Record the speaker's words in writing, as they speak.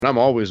And I'm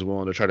always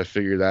willing to try to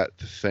figure that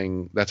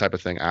type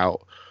of thing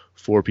out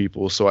for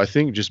people. So I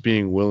think just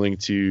being willing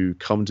to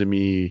come to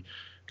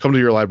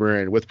your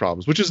librarian with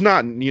problems, which is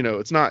not,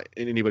 it's not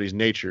in anybody's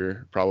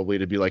nature probably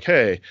to be like,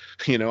 hey,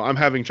 I'm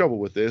having trouble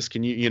with this.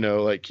 Can you,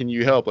 like, can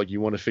you help? Like, you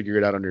want to figure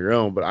it out on your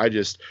own. But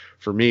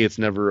for me, it's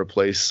never a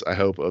place, I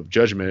hope, of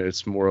judgment.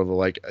 It's more of a,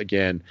 like,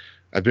 again,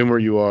 I've been where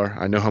you are.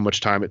 I know how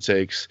much time it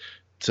takes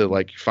to,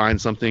 like,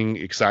 find something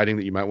exciting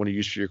that you might want to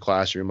use for your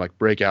classroom, like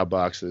breakout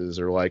boxes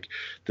or like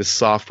this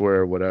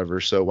software or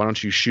whatever. So why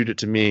don't you shoot it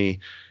to me?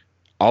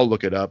 I'll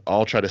look it up.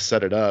 I'll try to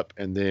set it up,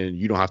 and then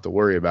you don't have to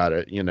worry about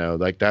it.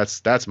 Like,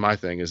 that's my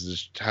thing, is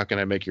just how can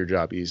I make your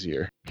job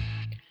easier?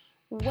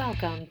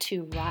 Welcome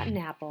to Rotten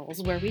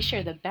Apples, where we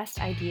share the best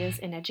ideas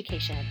in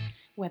education,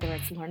 whether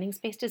it's learning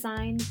space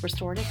design,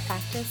 restorative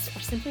practice,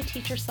 or simply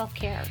teacher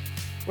self-care.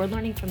 We're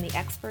learning from the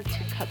experts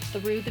who cut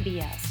through the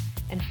BS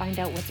and find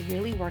out what's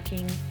really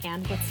working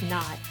and what's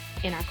not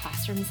in our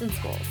classrooms and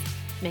schools,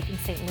 making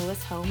St.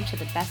 Louis home to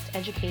the best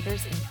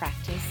educators in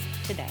practice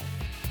today.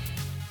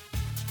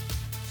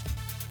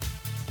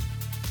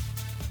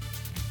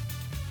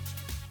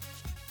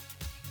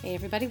 Hey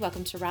everybody,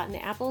 welcome to Rotten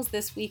Apples.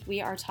 This week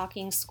we are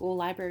talking school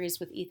libraries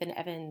with Ethan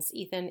Evans.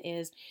 Ethan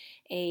is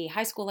a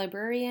high school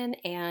librarian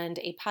and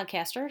a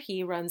podcaster.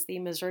 He runs the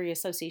Missouri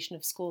Association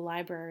of School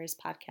Libraries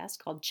podcast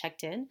called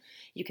Checked In.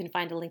 You can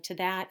find a link to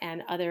that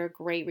and other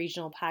great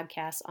regional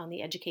podcasts on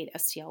the Educate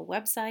STL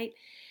website.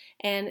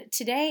 And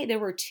today there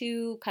were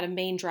two kind of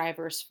main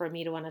drivers for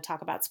me to want to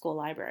talk about school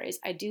libraries.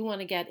 I do want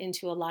to get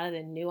into a lot of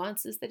the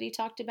nuances that he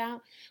talked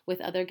about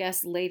with other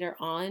guests later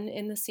on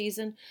in the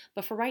season.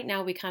 But for right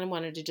now, we kind of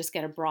wanted to just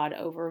get a broad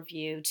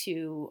overview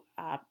to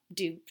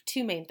do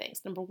two main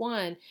things. Number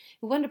one,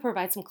 we wanted to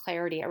provide some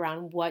clarity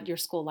around what your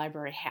school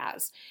library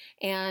has.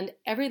 And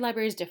every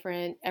library is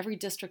different. Every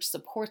district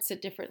supports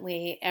it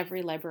differently.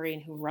 Every librarian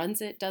who runs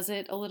it does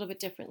it a little bit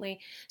differently.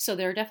 So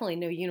there are definitely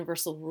no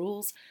universal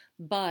rules.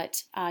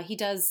 But he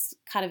does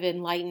kind of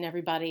enlighten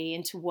everybody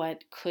into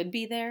what could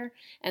be there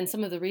and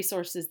some of the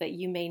resources that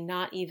you may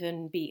not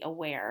even be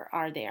aware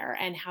are there,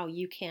 and how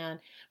you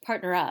can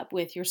partner up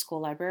with your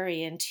school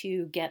librarian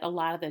to get a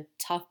lot of the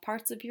tough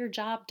parts of your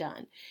job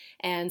done.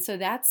 And so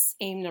that's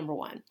aim number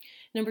one.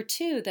 Number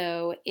two,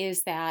 though,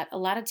 is that a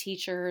lot of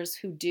teachers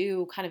who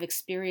do kind of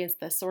experience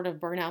the sort of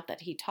burnout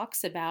that he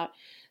talks about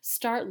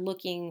start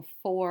looking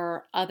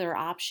for other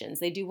options.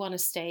 They do want to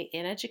stay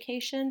in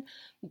education,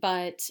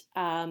 but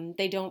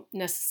they don't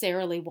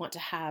necessarily want to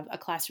have a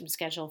classroom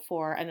schedule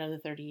for another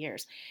 30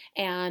 years.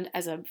 And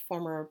as a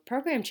former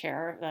program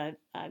chair of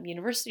a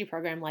university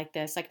program like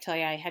this, I can tell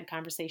you I had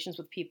conversations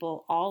with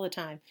people all the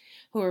time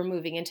who are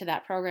moving into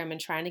that program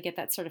and trying to get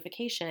that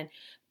certification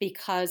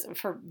because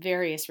for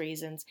various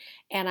reasons.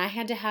 And I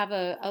had to have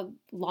a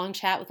long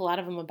chat with a lot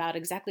of them about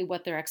exactly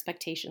what their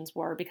expectations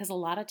were, because a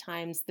lot of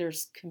times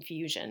there's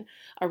confusion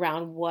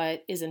around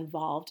what is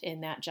involved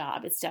in that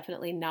job. It's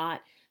definitely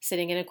not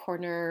sitting in a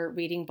corner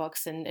reading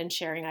books and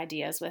sharing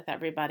ideas with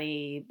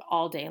everybody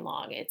all day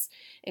long. It's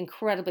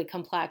incredibly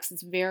complex.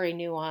 It's very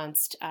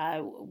nuanced.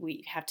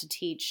 We have to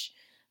teach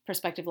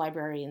prospective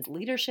librarians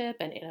leadership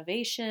and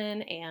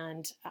innovation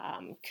and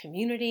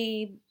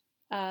community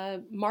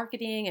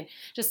marketing and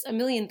just a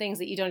million things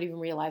that you don't even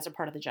realize are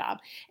part of the job.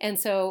 And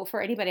so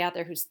for anybody out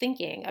there who's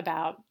thinking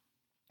about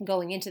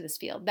going into this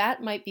field,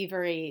 that might be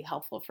very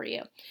helpful for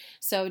you.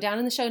 So down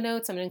in the show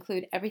notes, I'm going to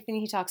include everything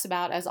he talks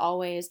about as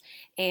always.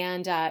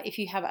 And if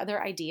you have other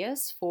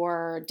ideas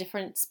for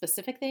different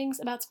specific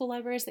things about school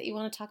libraries that you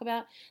want to talk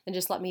about, then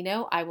just let me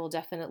know. I will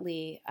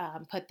definitely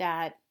put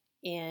that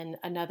in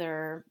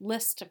another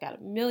list. I've got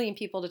a million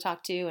people to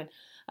talk to and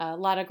a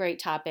lot of great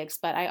topics,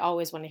 but I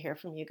always want to hear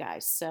from you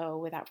guys. So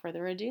without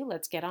further ado,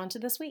 let's get on to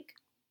this week.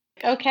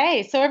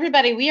 Okay, so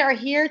everybody, we are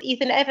here.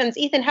 Ethan Evans.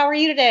 Ethan, how are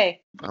you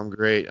today? I'm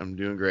great. I'm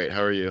doing great.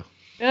 How are you?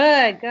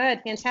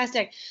 Good,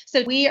 fantastic.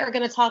 So we are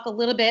going to talk a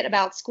little bit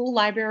about school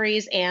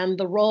libraries and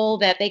the role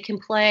that they can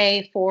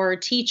play for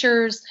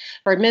teachers,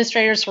 for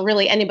administrators, for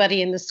really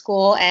anybody in the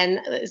school.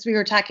 And as we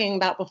were talking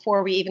about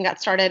before we even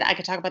got started, I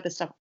could talk about this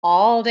stuff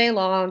all day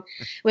long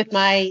with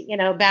my,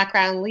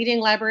 background leading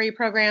library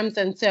programs.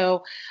 And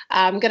so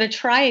I'm going to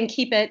try and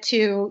keep it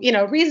to,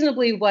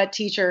 reasonably what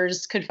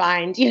teachers could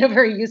find,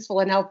 very useful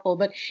and helpful.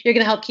 But you're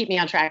going to help keep me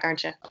on track,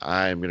 aren't you?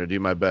 I'm going to do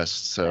my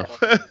best. So.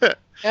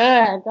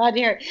 Good, glad to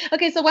hear it.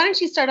 Okay, so why don't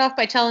you start off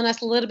by telling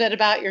us a little bit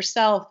about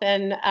yourself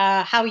and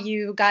how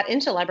you got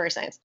into library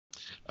science?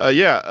 I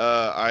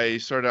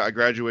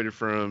graduated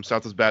from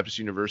Southwest Baptist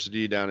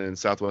University down in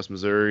Southwest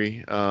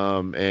Missouri,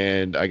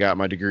 and I got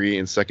my degree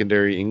in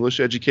secondary English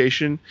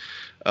education,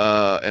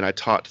 and I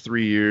taught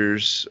 3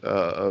 years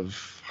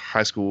of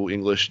high school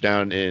English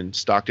down in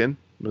Stockton,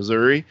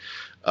 Missouri.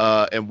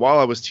 And while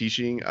I was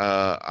teaching,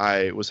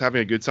 I was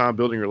having a good time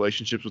building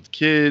relationships with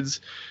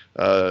kids,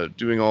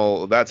 doing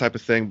all of that type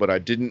of thing, but I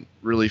didn't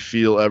really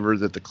feel ever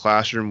that the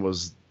classroom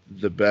was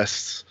the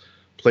best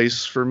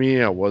place for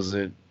me. I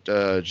wasn't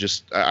it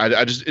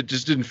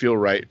just didn't feel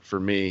right for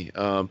me,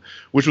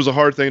 which was a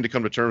hard thing to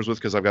come to terms with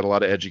because I've got a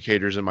lot of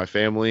educators in my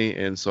family,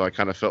 and so I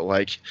kind of felt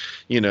like,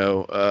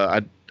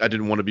 I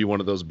didn't want to be one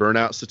of those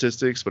burnout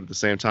statistics, but at the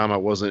same time I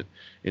wasn't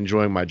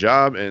enjoying my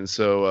job, and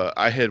so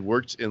I had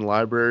worked in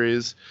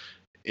libraries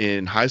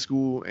in high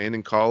school and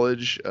in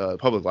college,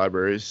 public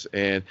libraries,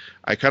 and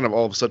I kind of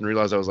all of a sudden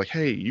realized I was like,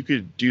 hey, you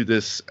could do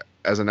this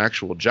as an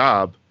actual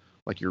job,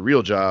 like your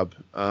real job,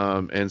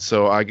 and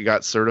so I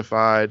got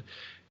certified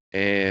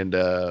and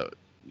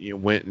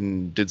went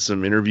and did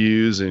some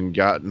interviews and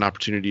got an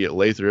opportunity at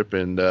Lathrop,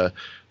 and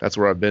that's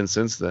where I've been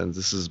since then.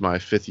 This is my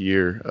 5th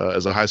year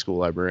as a high school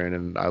librarian,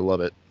 and I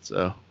love it.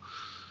 So.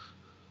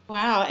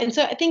 Wow. And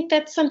so I think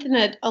that's something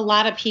that a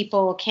lot of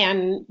people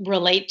can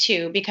relate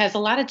to, because a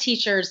lot of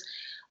teachers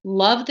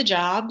love the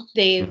job,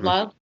 they Mhm.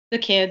 love the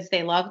kids,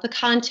 they love the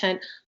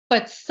content,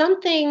 but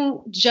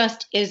something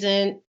just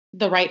isn't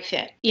the right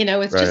fit.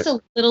 It's Right. just a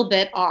little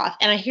bit off.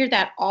 And I hear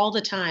that all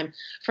the time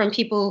from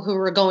people who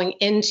are going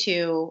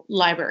into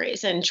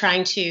libraries and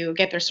trying to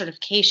get their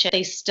certification.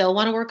 They still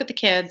want to work with the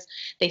kids,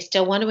 they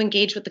still want to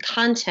engage with the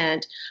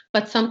content,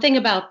 but something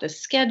about the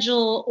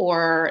schedule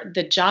or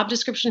the job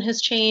description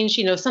has changed.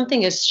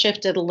 Something has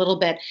shifted a little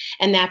bit,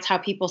 and that's how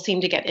people seem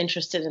to get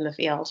interested in the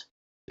field.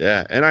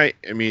 Yeah, and I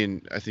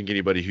mean, I think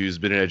anybody who's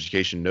been in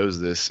education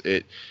knows this.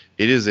 It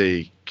is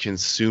a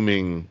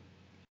consuming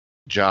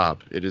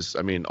job. It is,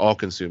 I mean, all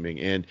consuming.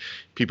 And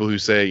people who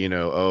say,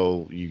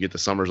 oh, you get the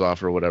summers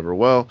off or whatever.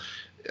 Well,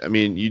 I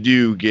mean, you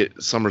do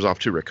get summers off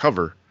to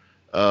recover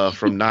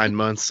from 9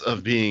 months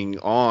of being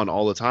on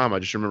all the time. I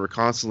just remember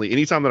constantly,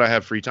 anytime that I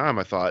have free time,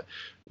 I thought,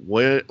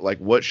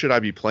 what should I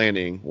be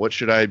planning? What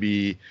should I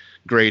be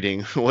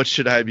grading? What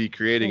should I be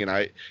creating?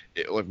 And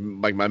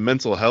like my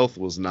mental health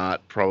was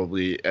not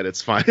probably at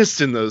its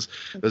finest in those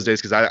days,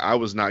 because I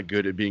was not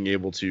good at being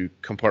able to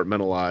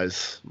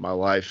compartmentalize my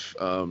life.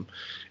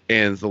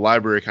 And the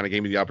library kind of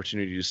gave me the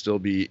opportunity to still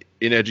be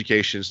in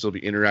education, still be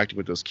interacting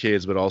with those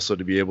kids, but also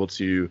to be able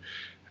to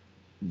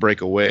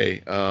break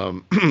away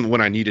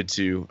when I needed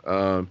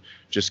to,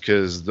 just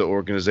because the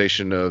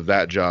organization of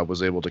that job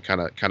was able to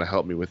kind of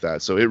help me with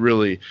that. So it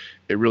really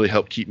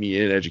helped keep me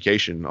in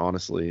education.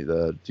 Honestly,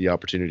 the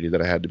opportunity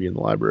that I had to be in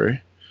the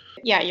library.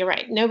 Yeah, you're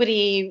right.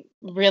 Nobody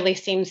really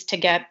seems to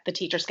get the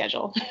teacher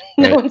schedule.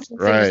 No Right. one seems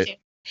to Right. understand.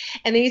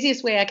 And the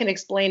easiest way I can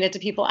explain it to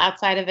people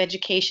outside of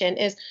education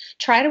is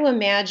try to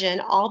imagine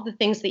all the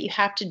things that you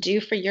have to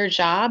do for your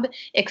job,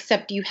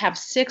 except you have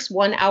 6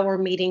 1-hour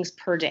meetings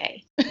per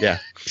day. Yeah.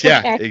 Yeah.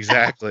 Okay?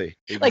 Exactly.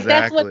 Like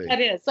that's what Exactly. that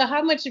is. So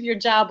how much of your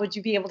job would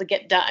you be able to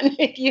get done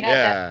if you had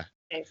that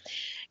Yeah.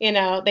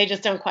 things? They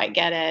just don't quite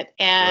get it.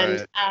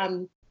 And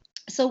Right.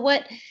 so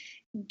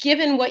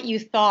given what you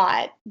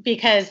thought,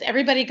 because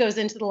everybody goes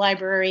into the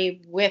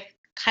library with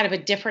kind of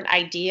a different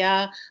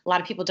idea. A lot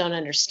of people don't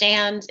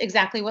understand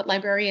exactly what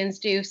librarians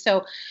do.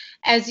 So,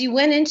 as you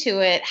went into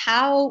it,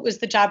 how was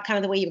the job kind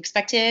of the way you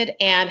expected,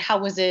 and how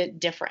was it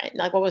different?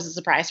 Like, what was the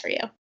surprise for you?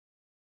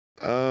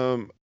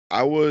 Um,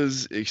 I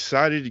was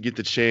excited to get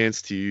the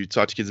chance to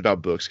talk to kids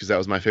about books because that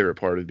was my favorite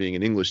part of being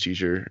an English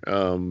teacher.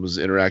 Was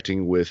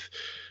interacting with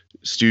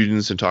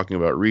students and talking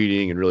about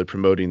reading and really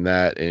promoting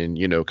that, and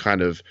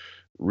kind of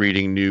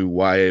reading new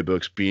YA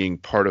books being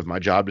part of my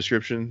job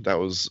description. That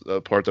was a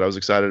part that I was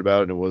excited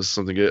about, and it was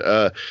something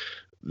good.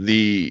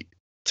 The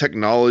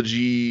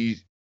technology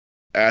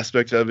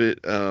aspect of it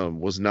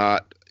was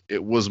not.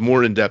 It was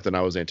more in depth than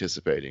I was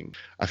anticipating.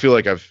 I feel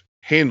like I've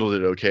handled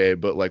it okay,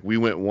 but like we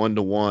went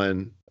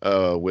 1-to-1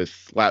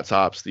 with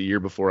laptops the year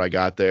before I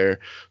got there,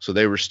 so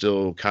they were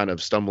still kind of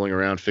stumbling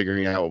around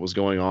figuring out what was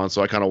going on.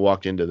 So I kind of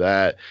walked into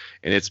that,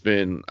 and it's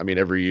been, I mean,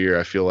 every year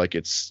I feel like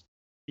it's,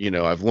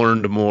 I've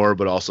learned more,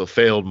 but also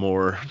failed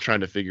more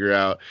trying to figure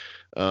out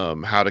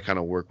how to kind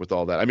of work with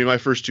all that. I mean, my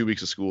first 2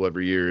 weeks of school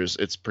every year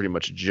it's pretty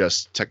much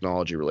just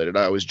technology related.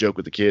 I always joke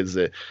with the kids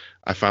that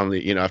I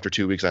finally, after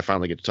 2 weeks, I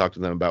finally get to talk to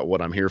them about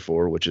what I'm here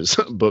for, which is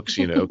books,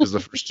 because the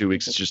first 2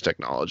 weeks it's just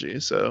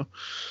technology. So,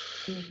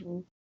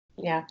 hmm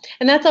Yeah.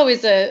 And that's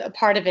always a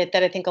part of it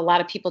that I think a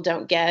lot of people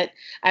don't get.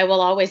 I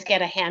will always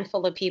get a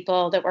handful of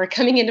people that were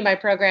coming into my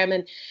program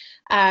and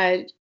uh,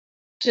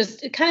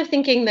 just kind of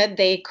thinking that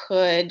they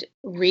could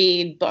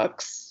read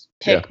books,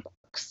 yeah, pick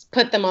books,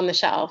 put them on the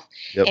shelf,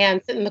 yep,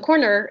 and sit in the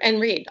corner and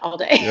read all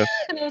day. yeah,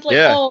 And I was like,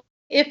 yeah, oh,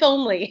 if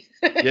only.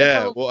 If yeah.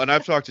 only. Well, and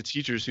I've talked to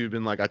teachers who've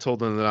been like, I told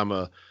them that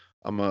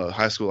I'm a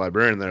high school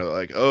librarian. They're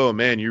like, oh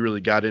man, you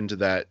really got into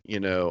that.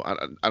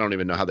 I don't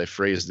even know how they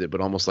phrased it, but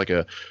almost like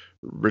a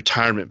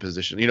retirement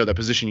position. That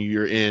position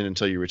you're in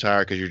until you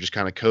retire because you're just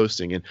kind of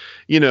coasting. And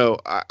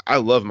I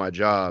love my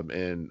job,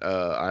 and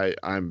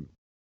I'm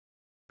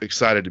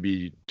excited to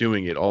be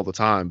doing it all the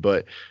time.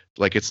 But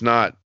like, it's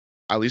not,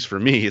 at least for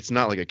me, it's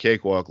not like a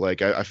cakewalk.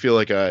 Like I feel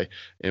like I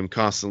am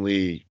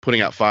constantly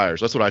putting out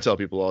fires. That's what I tell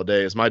people all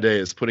day. Is my day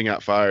is putting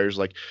out fires.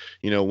 Like,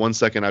 1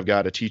 second I've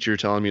got a teacher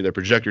telling me their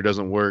projector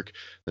doesn't work.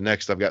 The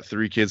next I've got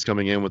 3 kids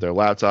coming in with their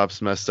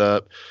laptops messed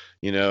up.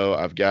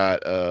 I've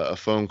got a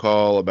phone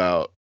call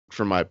about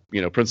from my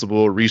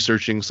principal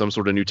researching some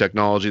sort of new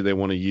technology they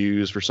want to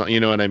use for something, you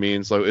know what I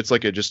mean? So it's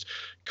like a just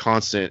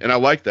constant, and I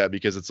like that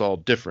because it's all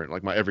different.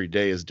 Like my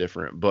everyday is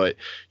different, but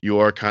you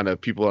are kind of,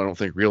 people I don't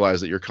think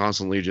realize that you're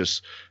constantly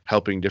just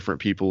helping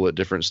different people at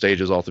different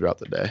stages all throughout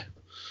the day.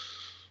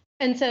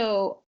 And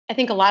so I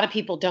think a lot of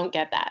people don't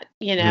get that.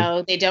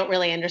 Mhm. They don't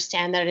really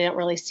understand that. They don't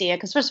really see it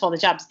because, first of all, the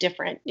job's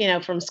different,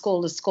 from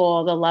school to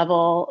school, the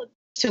level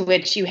to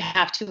which you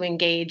have to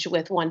engage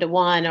with one to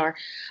one, or,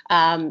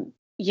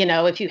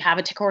 if you have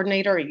a tech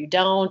coordinator or you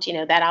don't,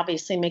 that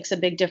obviously makes a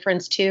big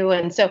difference too.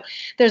 And so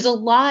there's a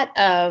lot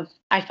of,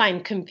 I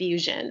find,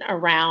 confusion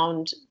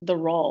around the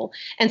role.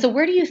 And so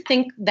where do you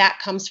think that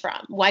comes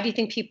from? Why do you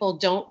think people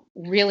don't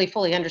really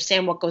fully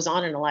understand what goes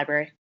on in a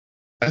library?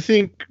 I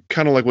think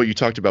kind of like what you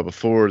talked about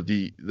before,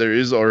 there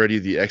is already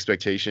the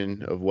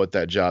expectation of what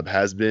that job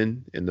has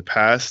been in the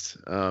past,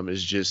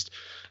 is just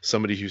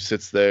somebody who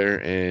sits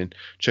there and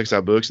checks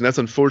out books. And that's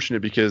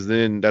unfortunate because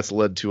then that's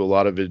led to a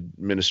lot of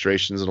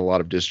administrations and a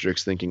lot of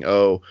districts thinking,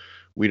 oh,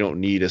 we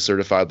don't need a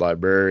certified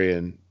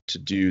librarian to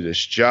do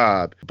this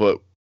job. But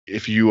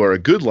if you are a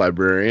good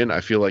librarian,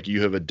 I feel like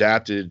you have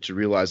adapted to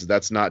realize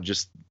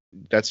that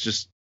that's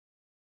just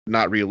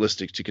not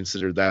realistic to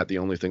consider that the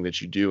only thing that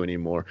you do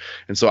anymore.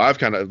 And so I've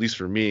kind of, at least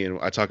for me, and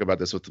I talk about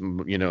this with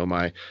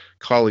my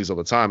colleagues all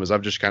the time, is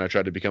I've just kind of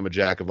tried to become a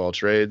jack of all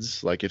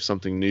trades. Like if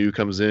something new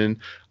comes in,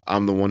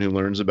 I'm the one who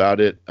learns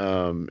about it.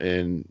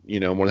 And more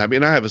than happy.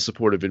 And I have a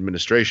supportive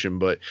administration,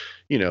 but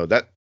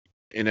that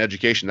in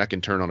education that can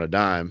turn on a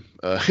dime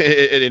at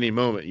any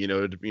moment.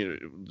 It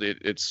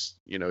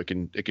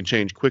can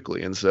change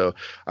quickly, and so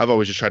I've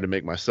always just tried to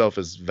make myself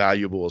as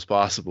valuable as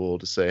possible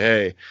to say,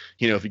 hey,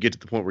 if you get to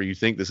the point where you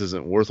think this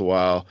isn't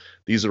worthwhile,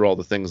 these are all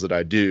the things that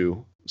I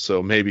do.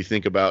 So maybe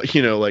think about,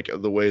 like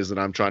the ways that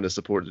I'm trying to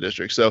support the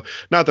district. So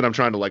not that I'm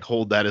trying to like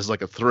hold that as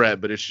like a threat,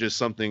 but it's just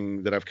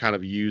something that I've kind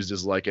of used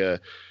as like a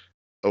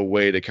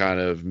way to kind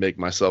of make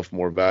myself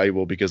more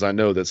valuable, because I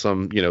know that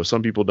some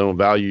people don't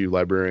value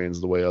librarians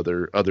the way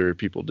other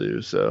people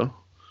do. So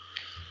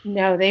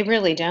No, they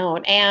really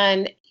don't.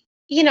 And,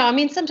 I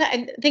mean, sometimes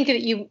I think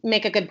that you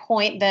make a good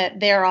point that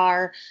there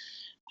are,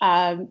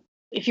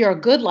 if you're a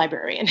good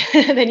librarian,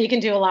 then you can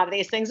do a lot of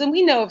these things. And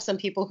we know of some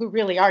people who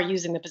really are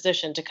using the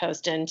position to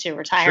coast into sure,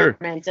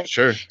 retirement and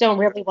sure, don't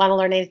really want to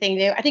learn anything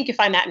new. I think you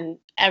find that in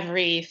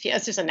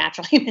it's just a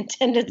natural human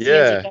tendency as you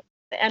yeah. go.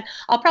 And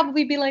I'll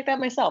probably be like that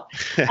myself.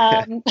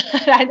 I'm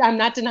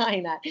not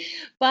denying that.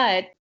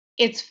 But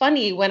it's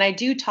funny when I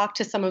do talk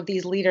to some of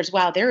these leaders,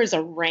 wow, there is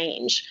a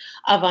range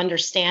of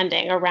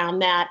understanding around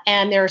that.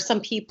 And there are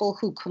some people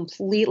who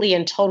completely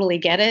and totally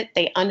get it.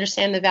 They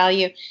understand the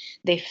value.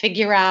 They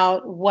figure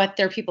out what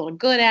their people are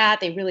good at.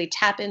 They really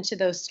tap into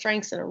those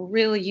strengths in a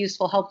really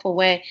useful, helpful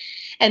way.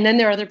 And then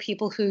there are other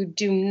people who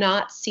do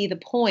not see the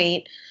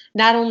point,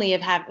 not only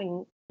of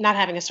not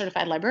having a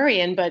certified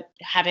librarian, but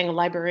having a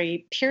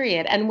library,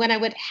 period. And when I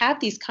would have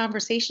these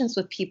conversations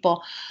with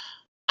people,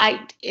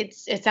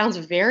 it sounds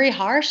very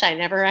harsh. I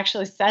never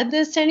actually said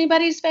this to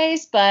anybody's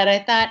face, but I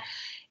thought,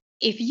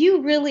 if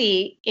you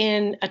really,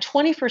 in a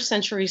 21st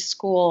century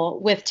school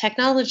with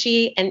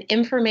technology and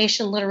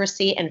information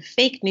literacy and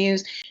fake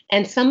news,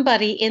 and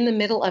somebody in the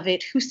middle of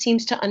it who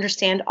seems to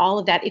understand all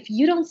of that, if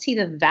you don't see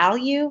the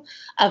value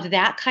of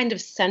that kind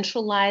of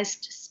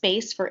centralized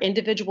space for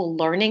individual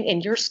learning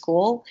in your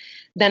school,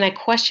 then I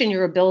question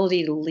your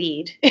ability to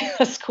lead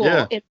a school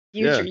Yeah, in the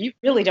future. yeah, You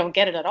really don't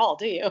get it at all,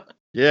 do you?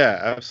 yeah,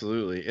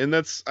 absolutely. And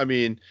that's, I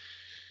mean,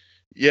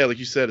 yeah, like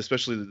you said,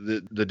 especially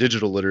the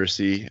digital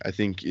literacy, I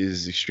think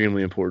is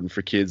extremely important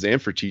for kids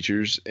and for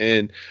teachers.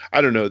 And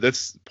I don't know,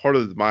 that's part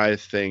of my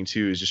thing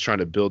too, is just trying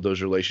to build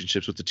those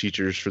relationships with the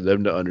teachers for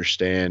them to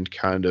understand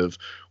kind of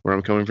where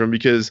I'm coming from.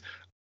 Because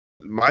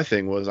my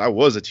thing was, I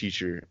was a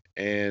teacher,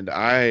 and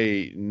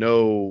I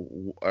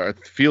know, or I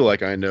feel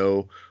like I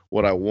know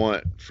what I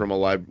want from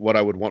what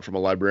I would want from a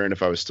librarian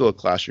if I was still a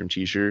classroom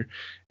teacher.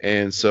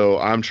 And so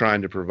I'm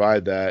trying to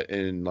provide that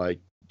and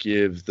like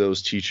give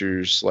those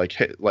teachers like,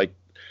 hey, like,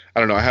 I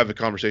don't know, I have a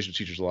conversation with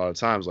teachers a lot of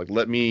times, like,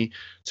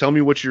 tell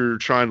me what you're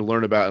trying to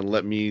learn about and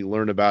let me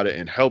learn about it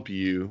and help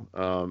you,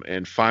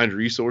 and find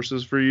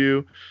resources for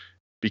you,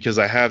 because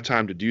I have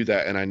time to do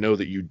that and I know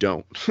that you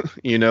don't.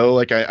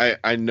 Like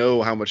I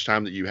know how much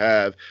time that you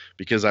have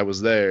because I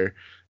was there,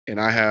 and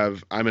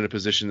I'm in a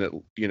position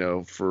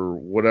that,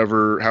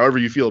 for however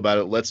you feel about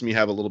it, lets me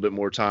have a little bit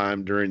more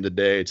time during the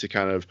day to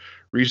kind of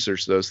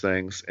research those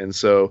things. And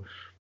so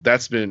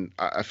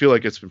I feel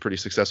like it's been pretty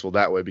successful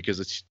that way, because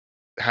it's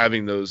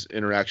having those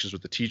interactions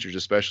with the teachers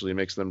especially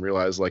makes them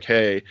realize like,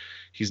 hey,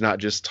 he's not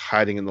just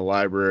hiding in the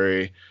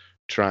library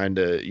trying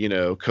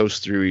to,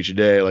 coast through each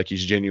day. Like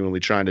he's genuinely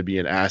trying to be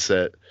an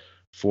asset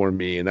for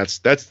me. And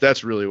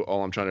that's really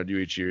all I'm trying to do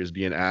each year, is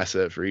be an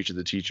asset for each of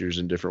the teachers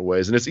in different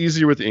ways. And it's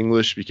easier with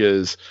English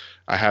because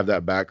I have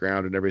that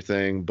background and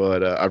everything,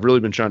 but I've really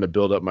been trying to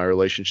build up my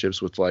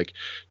relationships with like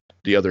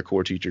the other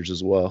core teachers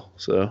as well.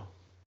 So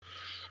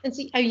And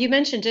so you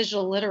mentioned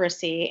digital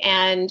literacy,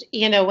 and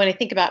when I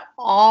think about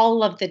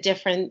all of the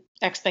different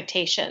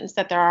expectations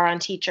that there are on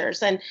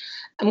teachers, and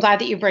I'm glad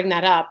that you bring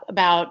that up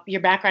about your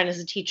background as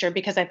a teacher,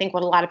 because I think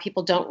what a lot of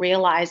people don't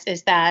realize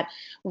is that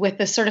with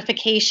the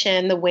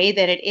certification, the way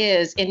that it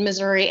is in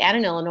Missouri and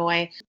in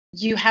Illinois,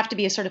 you have to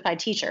be a certified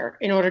teacher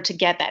in order to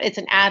get that. It's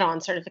an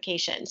add-on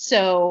certification.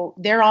 So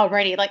they're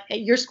already like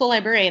your school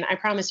librarian, I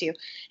promise you,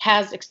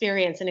 has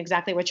experience in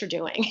exactly what you're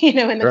doing, in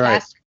the Right.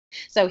 classroom.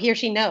 So he or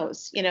she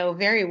knows,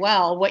 very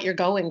well what you're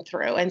going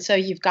through. And so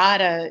you've got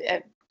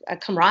a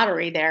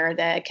camaraderie there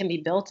that can be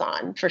built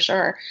on for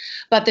sure.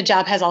 But the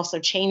job has also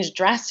changed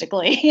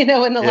drastically, in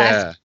the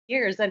last Yeah.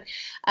 years. And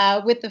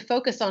with the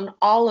focus on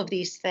all of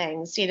these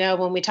things,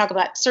 when we talk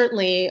about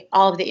certainly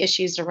all of the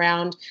issues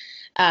around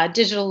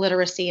digital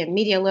literacy and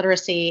media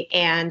literacy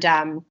and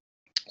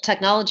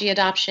technology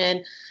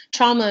adoption,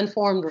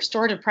 trauma-informed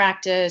restorative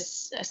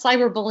practice,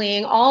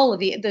 cyberbullying, all of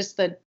there's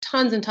the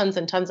tons and tons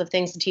and tons of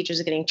things the teachers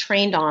are getting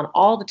trained on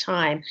all the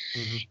time.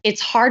 Mhm. It's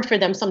hard for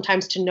them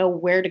sometimes to know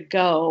where to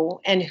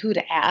go and who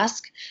to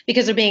ask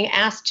because they're being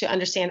asked to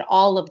understand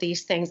all of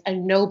these things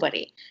and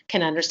nobody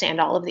can understand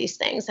all of these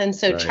things. And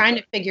so Right. trying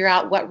to figure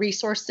out what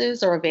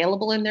resources are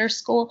available in their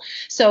school.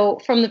 So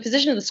from the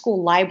position of the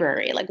school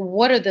library, like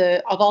what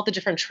are of all the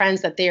different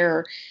trends that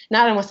they're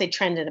not, I don't want to say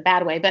trend in a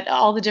bad way, but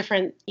all the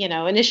different,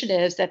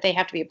 initiatives that they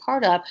have to be a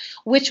part of,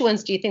 which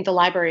ones do you think the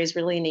library is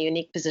really in a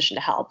unique position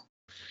to help?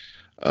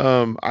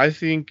 I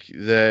think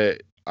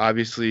that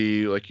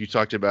obviously, like you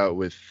talked about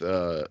with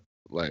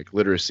like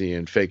literacy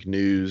and fake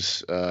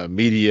news,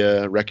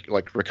 media,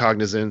 like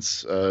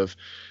recognizance of,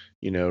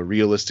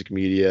 realistic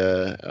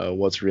media,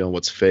 what's real and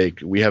what's fake.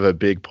 We have a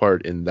big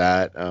part in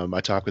that. I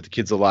talk with the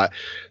kids a lot.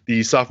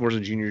 The sophomores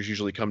and juniors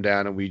usually come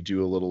down and we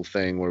do a little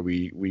thing where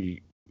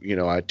we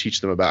I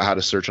teach them about how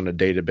to search on a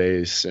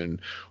database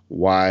and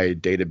why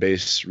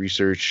database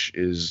research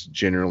is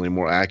generally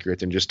more accurate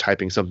than just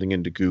typing something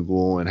into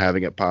Google and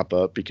having it pop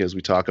up, because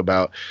we talk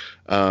about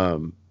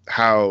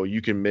how you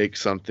can make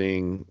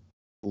something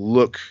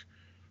look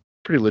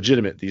pretty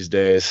legitimate these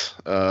days,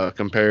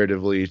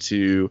 comparatively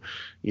to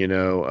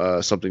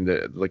something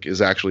that like is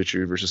actually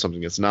true versus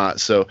something that's not.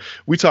 So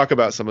we talk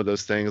about some of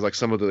those things, like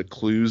some of the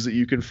clues that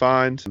you can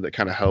find that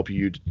kind of help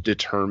you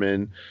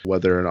determine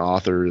whether an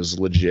author is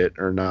legit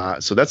or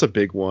not. So that's a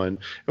big one.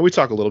 And we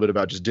talk a little bit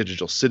about just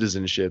digital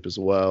citizenship as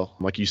well,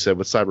 like you said,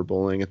 with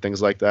cyberbullying and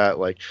things like that.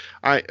 Like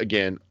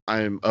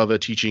I'm of a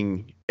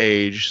teaching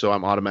age, so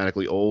I'm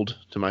automatically old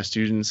to my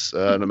students,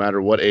 no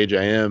matter what age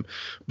I am.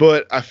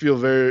 But I feel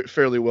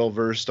fairly well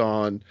versed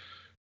on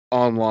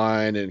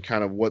online and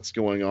kind of what's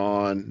going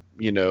on,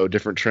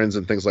 different trends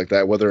and things like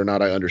that. Whether or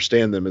not I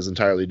understand them is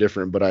entirely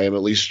different, but I am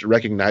at least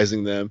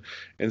recognizing them.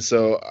 And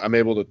so I'm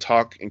able to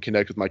talk and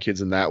connect with my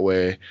kids in that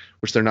way,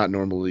 which they're not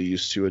normally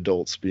used to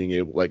adults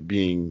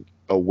being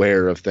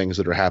aware of things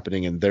that are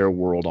happening in their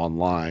world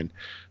online.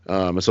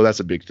 And so that's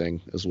a big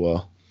thing as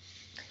well.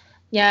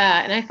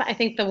 Yeah, and I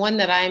think the one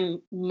that I'm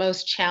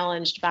most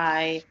challenged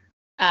by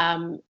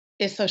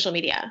is social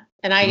media,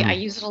 and I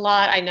Mhm. use it a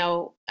lot. I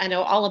know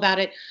all about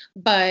it,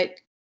 but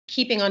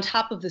keeping on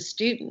top of the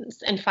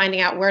students and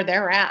finding out where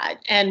they're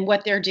at and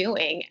what they're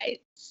doing,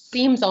 it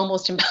seems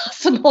almost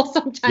impossible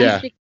sometimes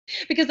Yeah.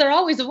 because they're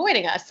always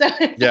avoiding us. So Yeah.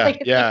 it's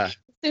like Yeah. as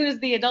soon as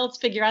the adults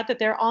figure out that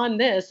they're on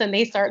this and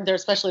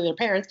especially their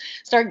parents,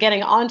 start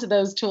getting onto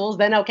those tools,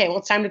 then okay, well,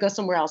 it's time to go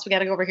somewhere else. We got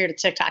to go over here to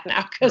TikTok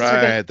now because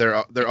we're going Right.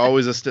 They're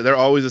always they're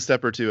always a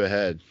step or two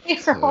ahead. You're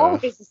So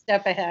always a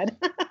step ahead.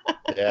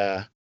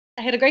 yeah.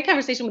 I had a great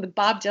conversation with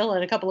Bob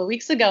Dylan a couple of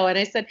weeks ago, and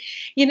I said,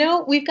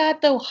 we've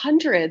got though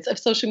hundreds of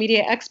social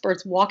media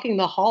experts walking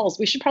the halls.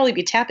 We should probably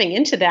be tapping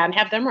into that and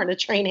have them run a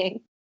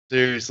training.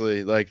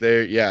 Seriously, like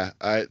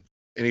I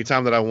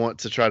anytime that I want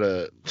to try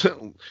to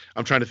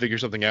I'm trying to figure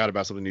something out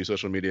about something new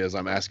social media, as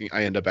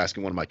I end up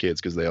asking one of my kids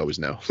because they always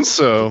know.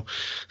 So,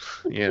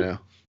 you know.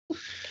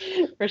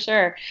 For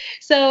sure.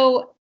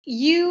 So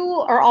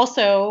you are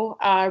also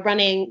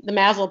running the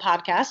Masloww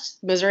podcast,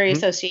 Missouri Mhm.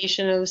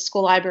 Association of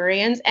School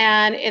Librarians,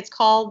 and it's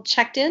called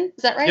Checked In.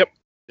 Is that right? Yep.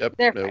 Yep.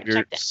 There, No, right,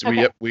 Checked In.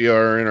 Okay. we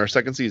are in our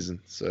second season.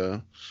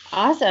 So,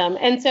 Awesome.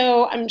 And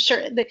so I'm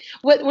sure that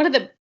one of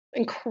the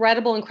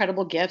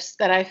incredible gifts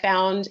that I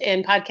found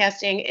in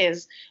podcasting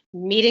is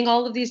meeting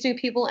all of these new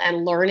people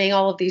and learning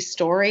all of these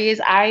stories.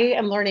 I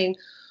am learning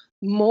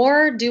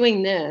more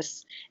doing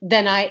this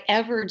than I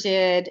ever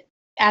did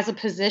as a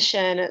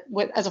position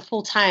as a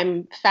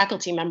full-time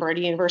faculty member at a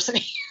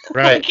university.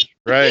 right. Like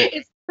Right.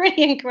 it's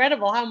pretty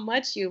incredible how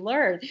much you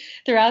learn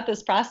throughout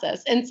this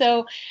process. And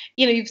so,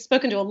 you've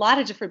spoken to a lot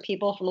of different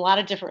people from a lot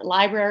of different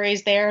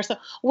libraries there. So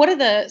what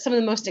are some of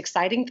the most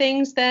exciting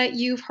things that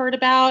you've heard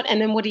about?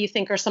 And then what do you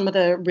think are some of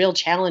the real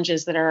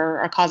challenges that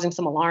are causing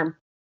some alarm?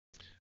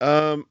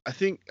 I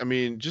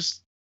mean,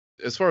 just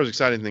as far as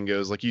exciting thing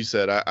goes, like you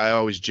said, I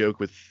always joke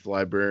with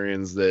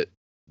librarians that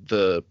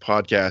the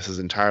podcast is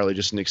entirely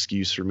just an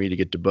excuse for me to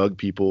get to bug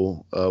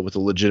people with a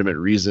legitimate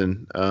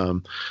reason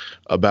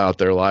about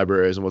their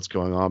libraries and what's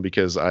going on,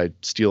 because I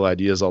steal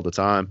ideas all the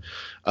time.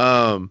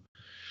 Um,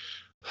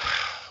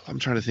 I'm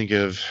trying to think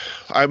of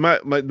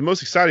the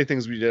most exciting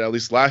things we did, at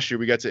least last year.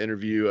 We got to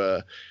interview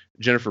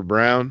Jennifer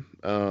Brown,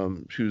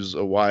 who's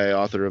a YA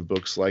author of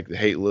books like The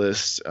Hate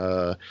List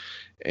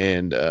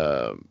and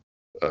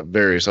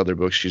various other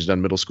books. She's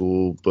done middle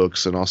school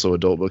books and also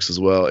adult books as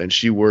well. And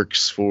she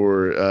works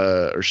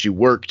she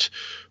worked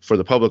for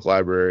the public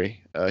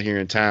library here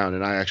in town.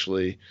 And I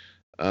actually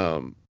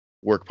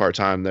work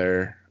part-time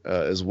there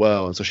as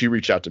well. And so she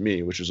reached out to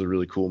me, which was a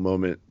really cool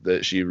moment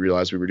that she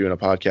realized we were doing a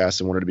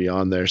podcast and wanted to be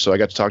on there. So I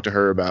got to talk to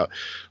her about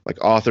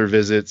like author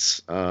visits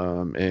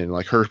and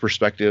like her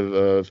perspective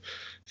of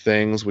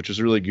things, which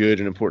was really good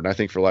and important, I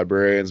think, for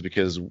librarians,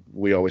 because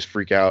we always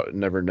freak out and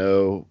never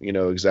know,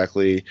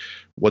 exactly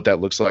what that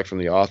looks like from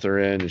the author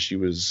end. And she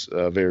was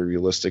very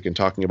realistic in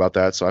talking about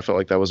that. So I felt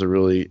like that was a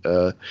really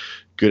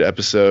good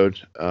episode.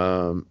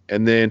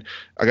 And then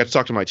I got to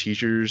talk to my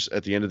teachers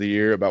at the end of the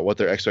year about what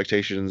their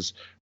expectations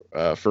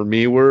for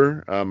me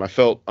were. I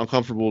felt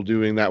uncomfortable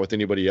doing that with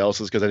anybody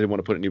else's because I didn't want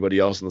to put anybody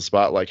else in the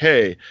spot. Like,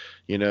 hey,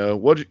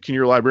 what can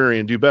your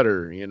librarian do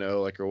better?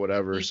 Or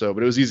whatever. So,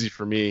 but it was easy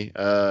for me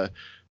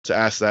to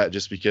ask that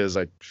just because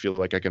I feel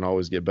like I can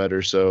always get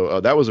better.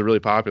 So that was a really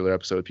popular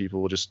episode.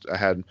 I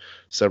had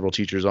several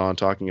teachers on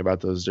talking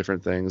about those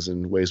different things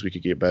and ways we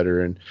could get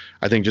better. And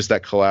I think just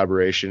that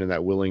collaboration and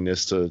that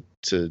willingness to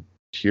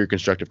hear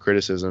constructive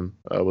criticism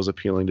was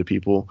appealing to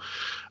people.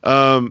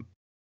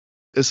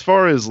 As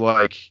far as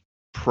like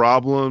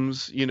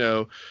problems,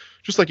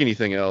 just like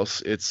anything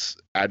else, it's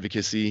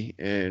advocacy.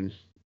 And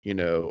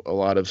a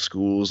lot of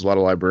schools, a lot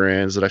of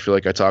librarians that I feel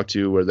like I talk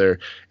to where their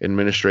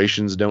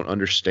administrations don't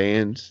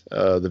understand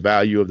the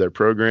value of their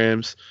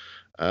programs.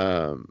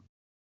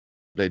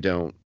 They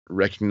don't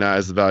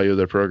recognize the value of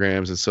their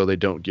programs, and so they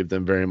don't give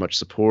them very much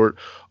support.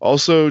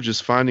 Also,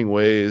 just finding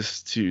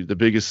ways the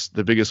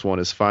biggest one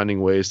is finding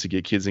ways to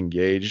get kids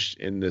engaged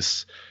in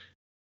this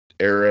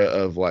era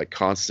of like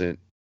constant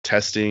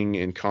testing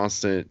and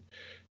constant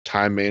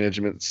time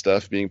management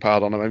stuff being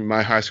piled on them. I mean,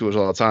 my high schoolers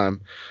all the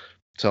time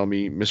tell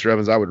me, Mr.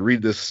 Evans, I would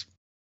read this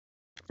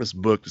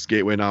book, this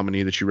Gateway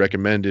nominee that you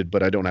recommended,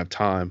 but I don't have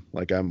time.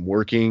 Like, I'm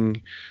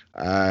working.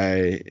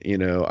 I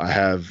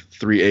have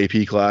 3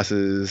 AP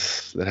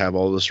classes that have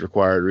all this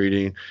required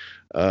reading.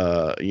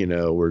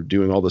 We're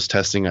doing all this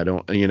testing. I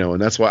don't,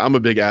 and that's why I'm a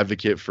big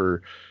advocate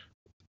for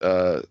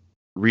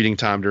reading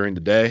time during the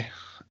day.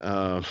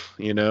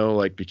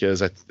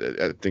 Because I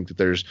think that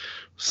there's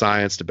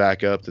science to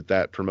back up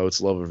that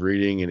promotes love of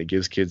reading and it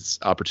gives kids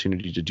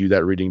opportunity to do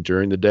that reading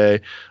during the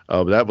day.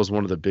 But that was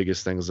one of the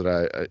biggest things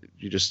that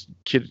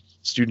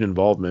student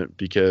involvement,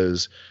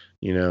 because,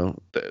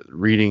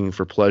 reading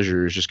for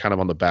pleasure is just kind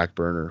of on the back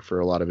burner for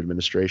a lot of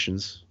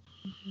administrations.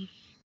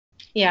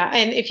 Yeah.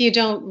 And if you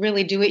don't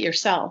really do it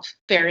yourself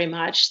very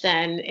much,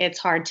 then it's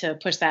hard to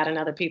push that on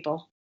other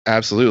people.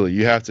 Absolutely.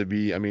 You have to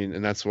be,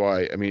 and that's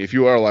why, if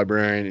you are a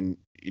librarian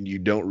and you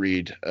don't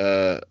read,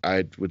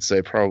 I would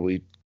say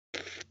probably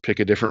pick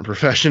a different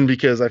profession,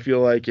 because I feel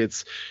like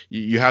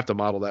you have to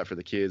model that for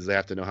the kids. They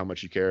have to know how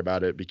much you care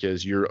about it,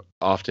 because you're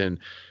often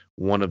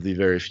one of the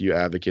very few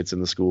advocates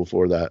in the school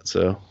for that.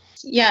 So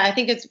yeah, I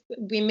think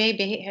we may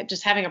be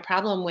just having a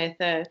problem with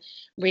the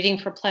reading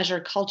for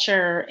pleasure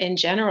culture in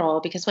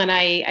general, because when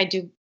I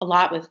do a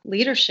lot with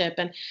leadership,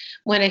 and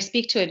when I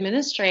speak to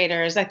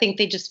administrators, I think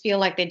they just feel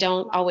like they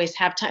don't always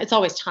have time. It's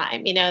always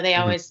time, they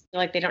always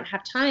feel like they don't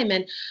have time.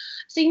 And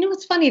so,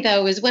 what's funny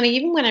though, is when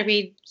I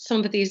read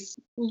some of these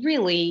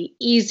really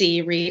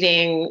easy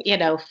reading,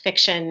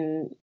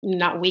 fiction,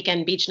 not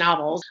weekend beach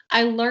novels,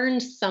 I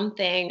learned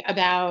something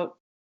about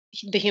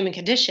the human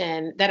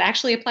condition that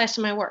actually applies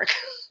to my work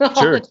all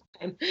Sure. the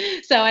time.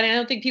 So I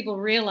don't think people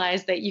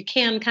realize that you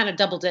can kind of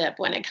double dip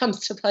when it comes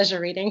to pleasure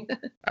reading.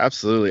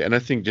 Absolutely. And I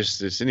think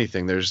just it's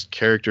anything, there's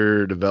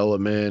character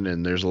development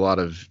and there's a lot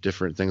of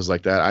different things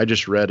like that. I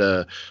just read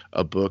a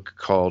book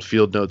called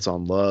Field Notes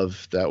on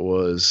Love that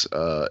was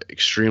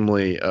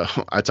extremely,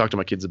 I talked to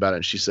my kids about it,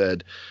 and she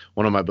said,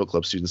 one of my book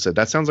club students said,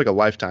 that sounds like a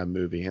Lifetime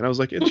movie. And I was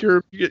like,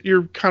 you're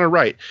kind of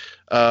right.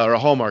 Or a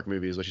Hallmark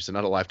movie is what she said,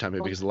 not a Lifetime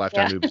movie, because the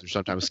Lifetime movies are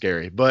sometimes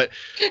scary, but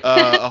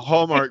a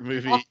Hallmark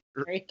movie.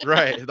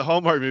 Right. The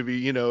Hallmark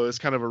movie, is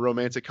kind of a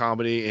romantic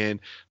comedy, and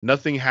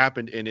nothing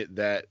happened in it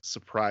that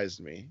surprised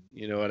me.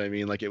 You know what I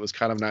mean? Like, it was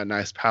kind of not a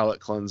nice palate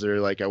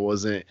cleanser. Like, I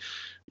wasn't,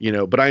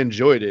 but I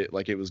enjoyed it.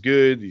 Like, it was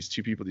good. These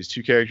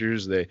two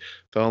characters, they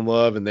fell in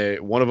love, and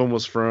one of them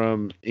was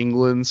from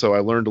England. So I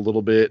learned a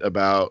little bit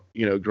about,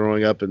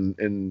 growing up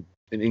in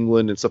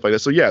England and stuff like that.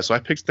 So yeah, so I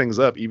picked things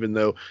up, even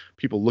though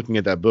people looking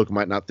at that book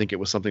might not think it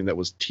was something that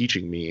was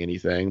teaching me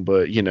anything,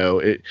 but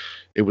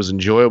it was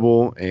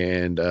enjoyable,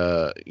 and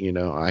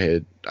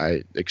I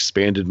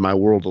expanded my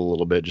world a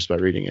little bit just by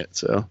reading it.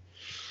 So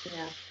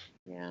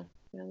yeah,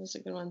 that's a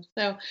good one.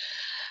 So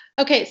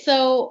okay,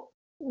 so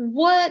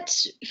what,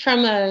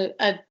 from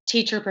a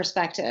teacher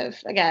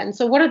perspective, again,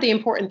 so what are the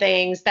important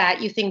things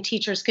that you think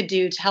teachers could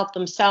do to help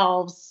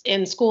themselves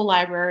in school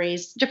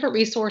libraries, different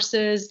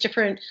resources,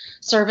 different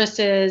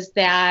services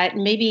that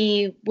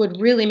maybe would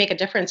really make a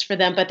difference for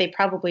them, but they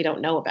probably don't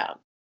know about?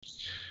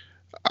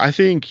 I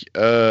think,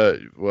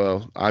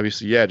 well,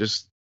 obviously, yeah,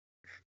 just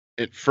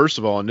first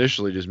of all,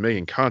 initially, just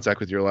making contact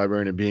with your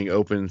librarian and being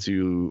open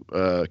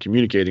to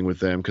communicating with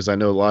them. Because I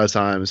know a lot of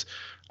times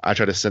I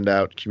try to send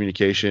out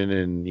communication,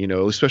 and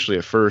especially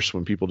at first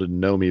when people didn't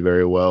know me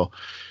very well,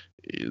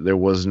 there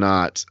was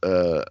not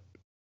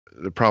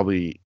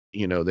probably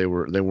they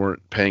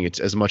weren't paying it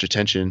as much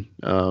attention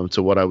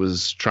to what I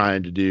was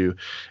trying to do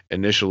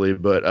initially.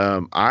 But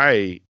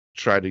I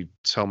try to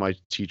tell my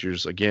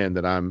teachers again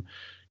that I'm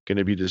going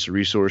to be this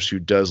resource who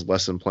does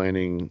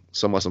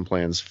some lesson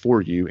plans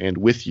for you and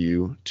with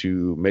you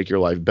to make your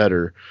life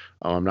better.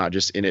 I'm not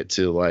just in it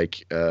to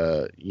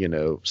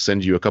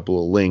send you a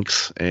couple of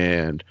links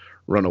and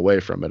run away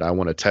from it. I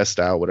want to test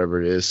out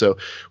whatever it is. So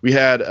we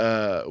had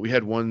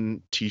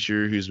one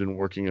teacher who's been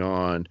working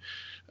on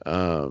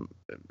um,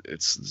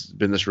 it's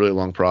been this really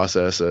long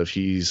process of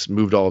he's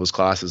moved all of his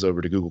classes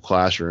over to Google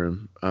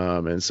Classroom.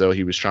 And so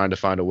he was trying to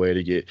find a way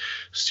to get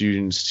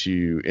students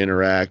to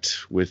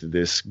interact with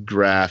this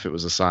graph. It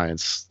was a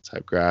science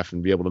type graph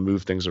and be able to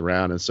move things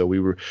around. And so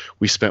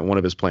we spent one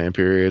of his plan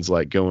periods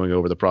like going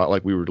over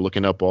like we were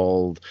looking up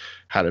all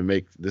how to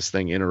make this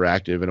thing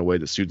interactive in a way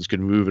that students could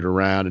move it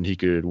around and he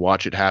could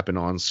watch it happen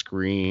on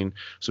screen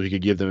so he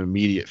could give them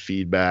immediate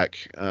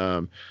feedback.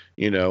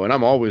 And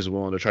I'm always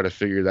willing to try to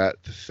figure that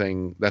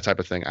type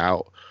of thing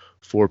out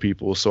for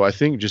people. So I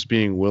think just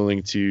being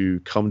willing to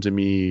come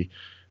to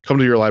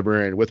your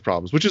librarian with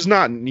problems, which is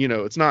not,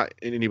 it's not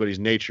in anybody's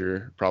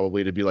nature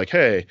probably to be like,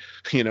 hey,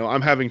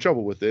 I'm having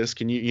trouble with this.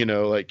 Can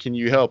can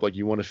you help? Like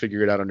you want to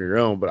figure it out on your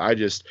own. But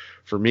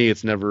for me,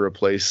 it's never a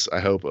place,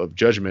 I hope, of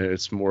judgment.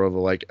 It's more of a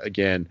like,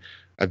 again,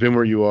 I've been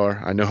where you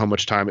are. I know how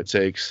much time it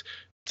takes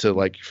to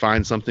like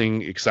find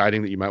something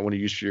exciting that you might want to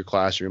use for your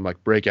classroom,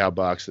 like breakout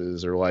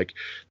boxes or like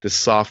this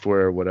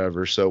software or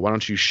whatever. So why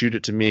don't you shoot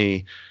it to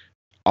me?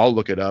 I'll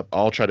look it up.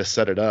 I'll try to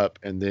set it up,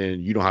 and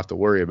then you don't have to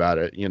worry about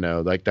it.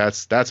 Like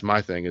that's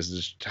my thing is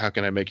just how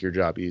can I make your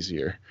job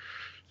easier?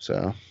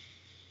 So.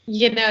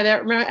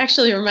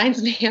 Actually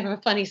reminds me of a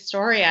funny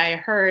story. I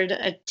heard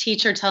a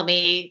teacher tell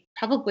me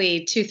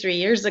probably 2-3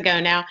 years ago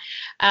now.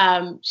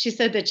 She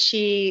said that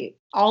she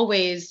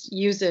always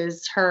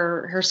uses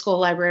her school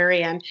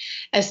librarian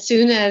as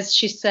soon as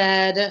she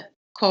said,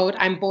 quote,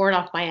 "I'm bored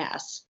off my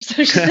ass."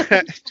 So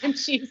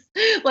she's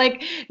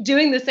like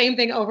doing the same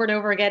thing over and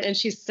over again and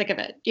she's sick of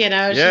it,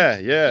 Yeah,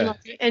 yeah.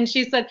 And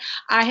she said,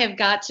 "I have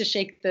got to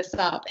shake this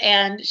up."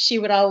 And she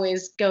would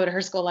always go to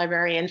her school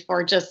librarian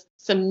for just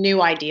some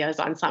new ideas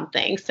on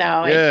something.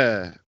 So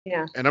Yeah.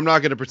 yeah. And I'm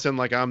not going to pretend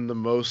like I'm the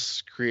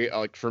most creative.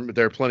 Like,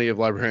 there are plenty of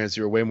librarians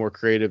who are way more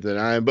creative than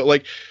I am. But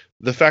like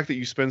the fact that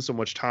you spend so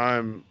much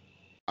time,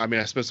 I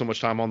mean, I spent so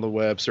much time on the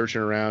web searching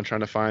around,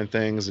 trying to find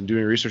things and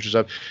doing research and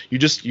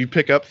stuff. You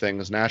pick up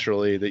things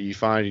naturally that you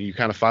find and you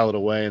kind of file it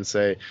away and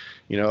say,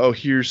 oh,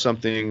 here's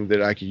something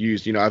that I could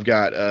use. I've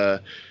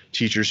got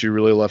teachers who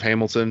really love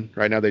Hamilton.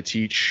 Right now they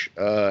teach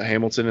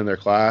Hamilton in their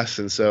class.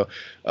 And so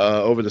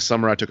over the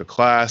summer I took a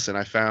class and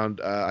I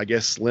found, I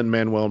guess,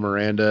 Lin-Manuel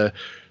Miranda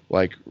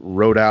like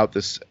wrote out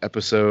this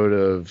episode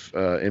of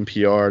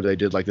NPR. They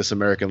did like This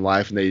American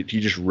Life, and he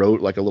just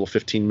wrote like a little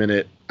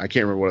 15-minute, I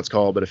can't remember what it's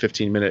called, but a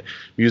 15-minute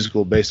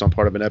musical based on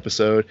part of an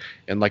episode.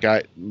 And like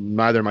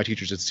neither of my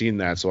teachers had seen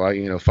that, so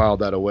I filed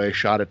that away,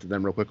 shot it to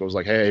them real quick. I was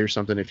like, hey, here's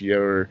something if you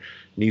ever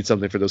need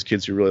something for those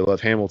kids who really love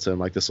Hamilton,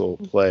 like this will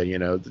play.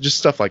 Just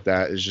stuff like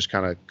that is just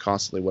kind of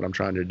constantly what I'm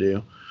trying to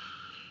do.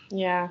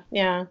 Yeah,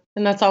 yeah.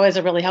 And that's always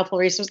a really helpful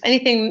resource.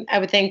 Anything I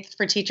would think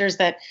for teachers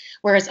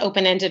where it's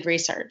open-ended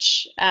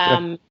research,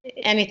 Yeah.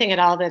 anything at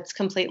all that's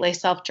completely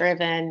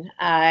self-driven.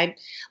 I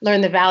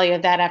learned the value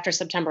of that after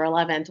September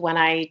 11th when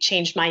I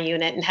changed my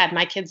unit and had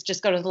my kids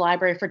just go to the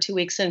library for 2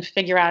 weeks and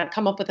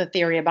come up with a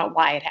theory about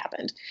why it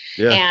happened.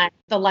 Yeah. And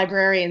the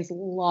librarians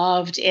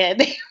loved it.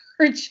 They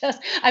were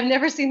I've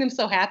never seen them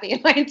so happy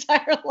in my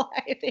entire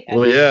life.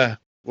 Well, yeah.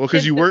 Well,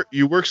 because you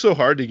work so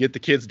hard to get the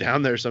kids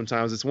down there.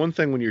 Sometimes it's one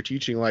thing when you're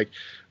teaching. Like,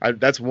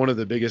 that's one of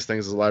the biggest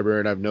things as a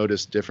librarian I've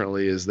noticed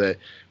differently is that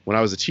when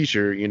I was a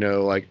teacher,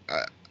 like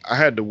I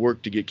had to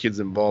work to get kids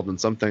involved in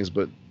some things,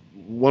 but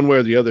one way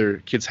or the other,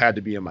 kids had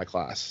to be in my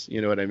class. You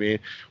know what I mean?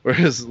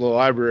 Whereas the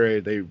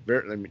library,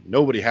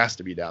 nobody has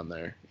to be down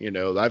there.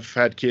 I've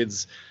had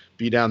kids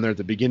be down there at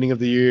the beginning of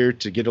the year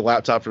to get a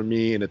laptop from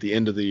me, and at the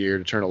end of the year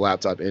to turn a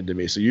laptop into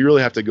me. So you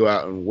really have to go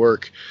out and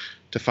work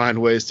to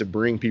find ways to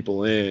bring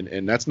people in,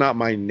 and that's not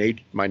my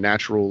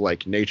natural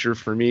like nature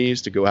for me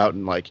is to go out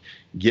and like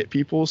get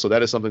people. So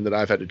that is something that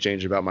I've had to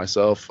change about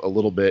myself a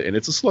little bit, and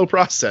it's a slow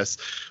process,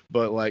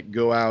 but like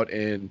go out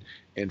and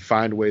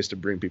find ways to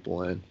bring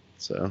people in.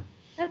 So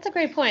that's a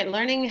great point.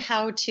 Learning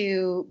how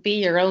to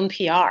be your own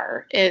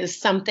PR is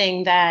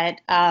something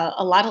that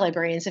a lot of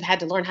librarians have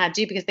had to learn how to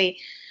do because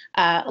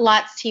a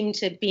lot seem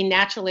to be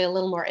naturally a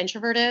little more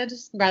introverted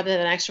rather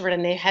than extroverted,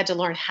 and they had to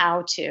learn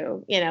how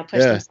to, push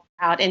themselves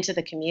out into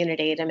the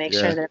community to make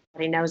sure that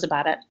everybody knows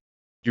about it.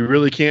 You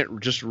really can't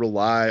just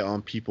rely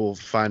on people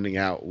finding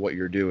out what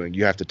you're doing.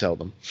 You have to tell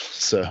them.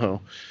 So,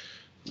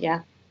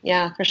 yeah.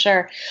 Yeah, for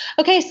sure.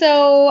 Okay,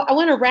 so I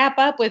want to wrap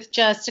up with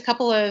just a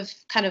couple of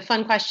kind of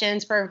fun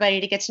questions for everybody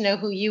to get to know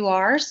who you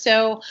are.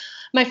 So,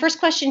 my first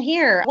question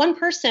here, one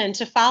person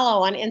to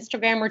follow on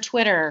Instagram or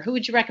Twitter, who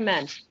would you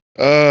recommend?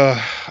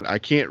 I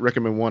can't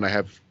recommend one. I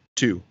have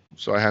two,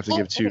 so I have to Oh,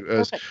 give okay, two.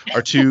 perfect.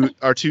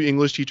 Our two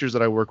English teachers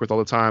that I work with all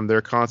the time.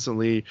 They're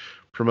constantly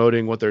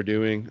promoting what they're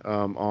doing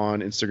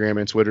on Instagram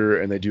and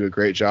Twitter, and they do a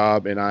great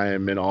job. And I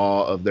am in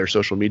awe of their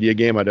social media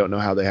game. I don't know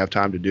how they have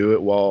time to do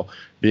it while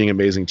being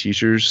amazing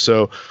teachers.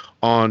 So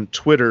on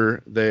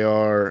Twitter, they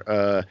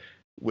are.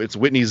 It's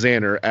Whitney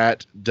Zanter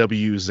at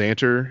W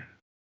Zanter.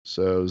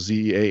 So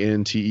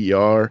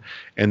Zanter,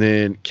 and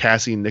then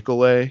Cassie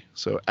Nicolay,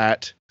 so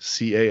at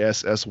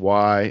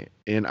CasssyNicolay.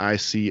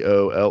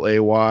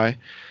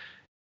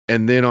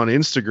 And then on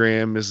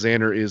Instagram, Ms.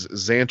 Xander is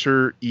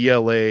Xanter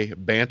ELA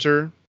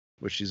Banter,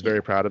 which she's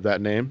very proud of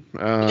that name.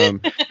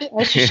 And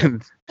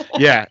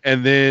yeah,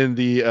 and then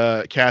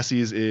the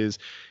Cassie's is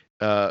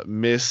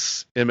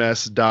Miss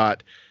MS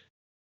dot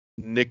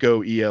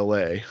Nico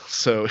ELA.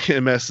 So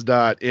MS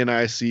dot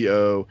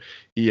NICO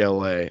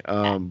ELA.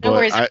 No But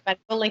worries, everybody.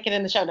 We'll link it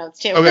in the show notes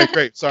too. okay,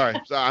 great. Sorry.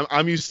 So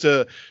I'm used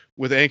to,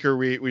 with Anchor,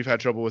 we've had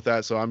trouble with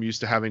that, so I'm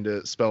used to having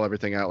to spell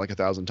everything out like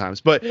 1,000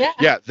 times. But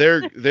yeah,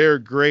 they're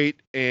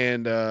great,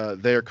 and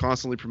they're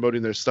constantly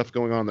promoting their stuff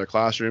going on in their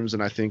classrooms.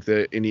 And I think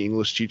that any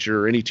English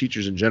teacher or any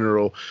teachers in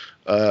general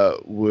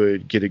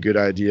would get a good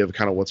idea of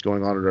kind of what's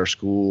going on at our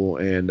school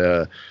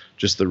and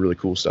just the really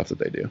cool stuff that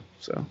they do.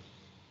 So.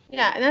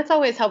 Yeah, and that's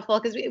always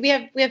helpful because we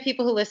have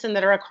people who listen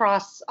that are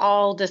across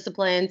all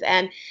disciplines,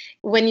 and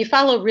when you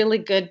follow really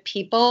good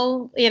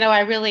people, I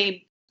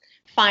really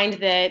find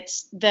that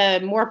the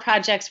more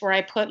projects where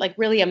I put like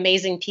really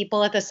amazing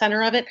people at the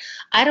center of it,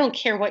 I don't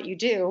care what you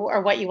do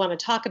or what you want to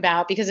talk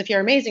about, because if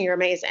you're amazing, you're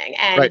amazing,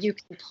 and Right. you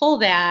can pull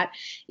that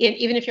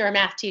even if you're a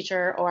math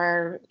teacher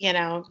or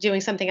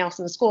doing something else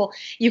in the school.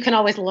 You can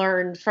always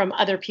learn from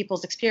other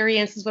people's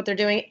experiences, what they're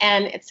doing,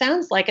 and it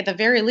sounds like at the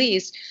very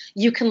least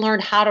you can learn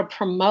how to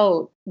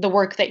promote the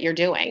work that you're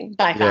doing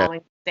by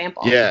following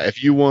example. Yeah,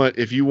 if you want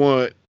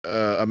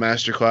a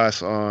master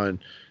class on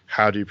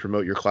how to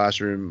promote your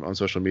classroom on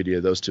social media,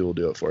 those two will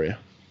do it for you.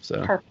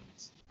 So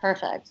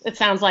perfect. It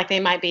sounds like they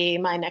might be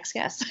my next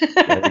guest.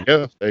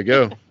 There you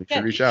go. You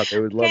should reach out.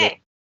 They would love it.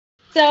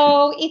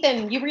 So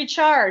Ethan, you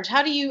recharge.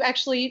 How do you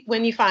actually,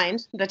 when you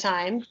find the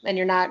time and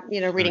you're not,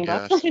 reading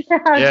books?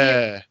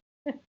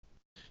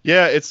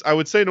 Yeah, I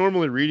would say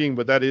normally reading,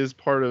 but that is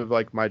part of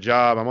like my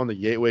job. I'm on the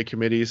Gateway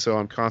committee, so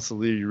I'm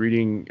constantly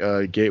reading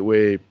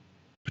Gateway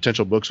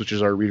potential books, which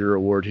is our reader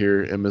award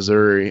here in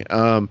Missouri.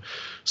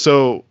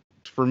 So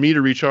for me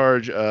to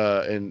recharge,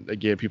 and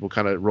again, people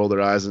kind of roll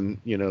their eyes and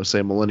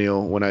say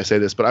millennial when I say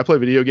this, but I play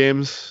video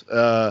games.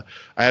 I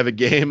have a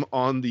game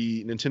on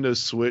the Nintendo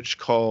Switch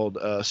called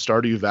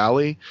Stardew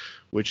Valley,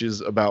 which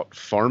is about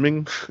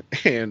farming,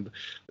 and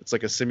it's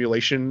like a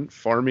simulation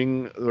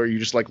farming where you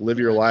just like live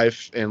your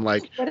life and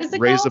like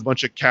raise a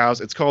bunch of cows.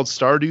 It's called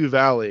Stardew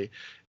Valley,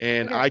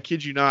 and I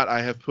kid you not,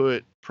 I have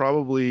put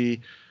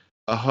probably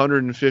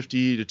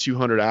 150 to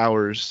 200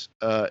 hours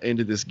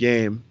into this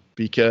game,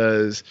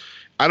 because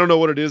I don't know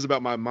what it is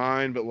about my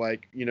mind, but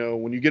like,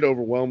 when you get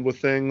overwhelmed with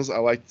things, I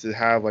like to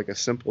have like a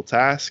simple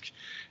task.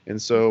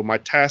 And so my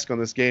task on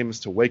this game is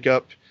to wake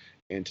up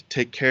and to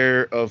take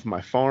care of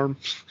my farm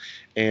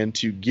and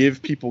to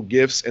give people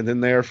gifts, and then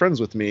they are friends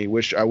with me,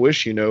 which I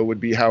wish, would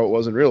be how it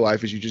was in real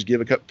life, is you just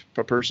give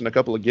a person a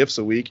couple of gifts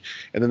a week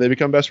and then they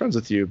become best friends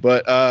with you.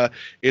 But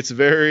it's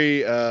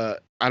very, I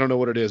don't know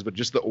what it is, but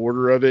just the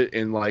order of it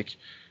and like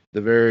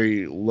the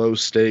very low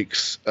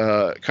stakes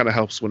kind of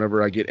helps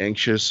whenever I get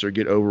anxious or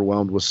get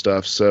overwhelmed with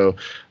stuff. So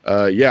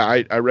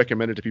I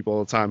recommend it to people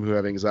all the time who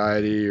have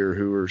anxiety or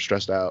who are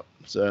stressed out.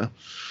 So.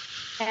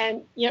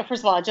 And,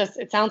 first of all,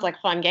 it sounds like a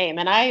fun game.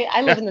 And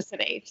I live in the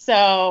city,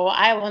 so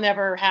I will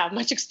never have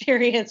much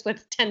experience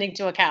with tending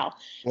to a cow.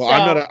 Well,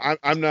 so,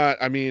 I'm not,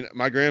 I mean,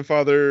 my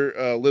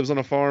grandfather lives on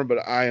a farm, but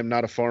I am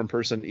not a farm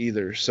person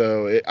either.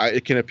 So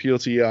it can appeal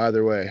to you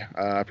either way.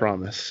 I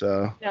promise.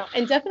 So. No,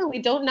 and definitely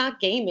don't knock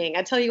gaming.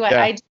 I tell you what,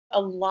 I do a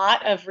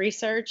lot of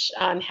research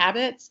on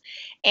habits,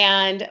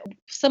 and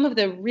some of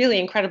the really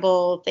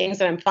incredible things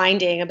that I'm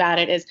finding about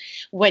it is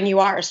when you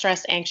are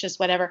stressed, anxious,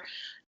 whatever,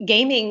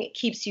 gaming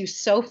keeps you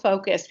so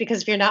focused,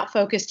 because if you're not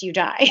focused, you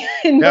die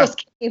in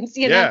most games,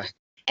 know?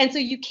 And so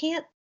you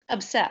can't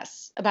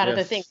obsess about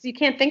other things. You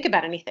can't think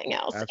about anything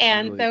else. Absolutely.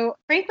 And so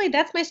frankly,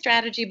 that's my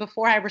strategy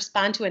before I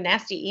respond to a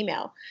nasty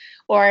email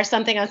or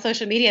something on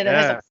social media that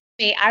has upset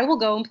me. I will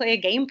go and play a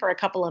game for a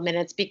couple of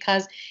minutes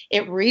because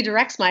it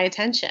redirects my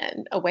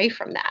attention away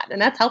from that.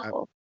 And that's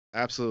helpful.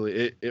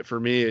 Absolutely. It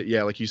for me,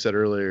 like you said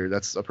earlier,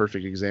 that's a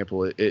perfect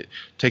example. It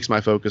takes my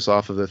focus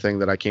off of the thing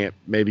that I can't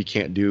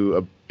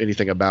do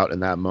anything about in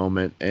that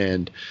moment,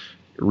 and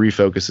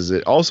refocuses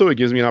it. Also, it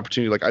gives me an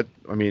opportunity. Like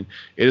I mean,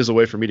 it is a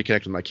way for me to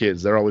connect with my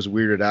kids. They're always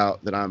weirded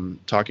out that I'm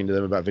talking to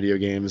them about video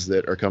games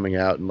that are coming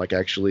out and like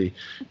actually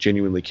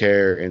genuinely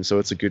care. And so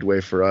it's a good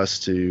way for us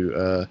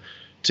to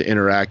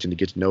interact and to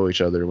get to know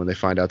each other when they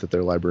find out that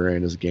their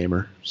librarian is a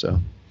gamer. So.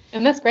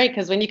 And that's great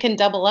because when you can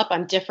double up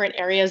on different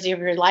areas of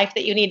your life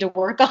that you need to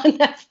work on,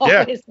 that's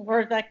Yeah, always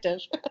more effective.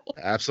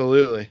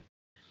 absolutely.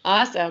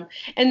 Awesome.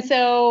 And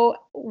so,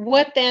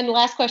 what then?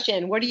 Last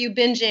question. What are you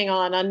binging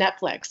on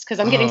Netflix? Because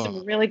I'm getting Oh,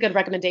 some really good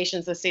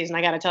recommendations this season,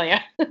 I got to tell you.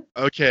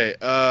 okay.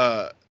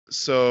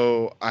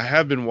 So I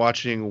have been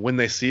watching When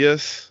They See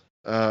Us,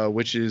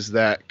 which is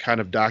that kind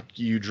of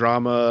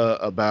docudrama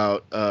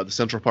about the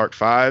Central Park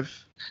Five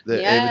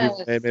that Ava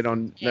DuVernay Yes. made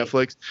on Okay.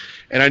 Netflix,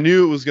 and I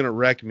knew it was gonna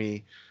wreck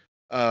me,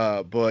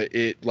 but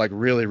it like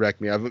really wrecked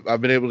me.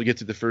 I've been able to get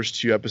to the first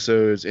two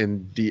episodes,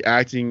 and the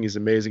acting is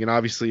amazing, and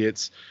obviously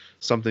it's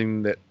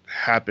something that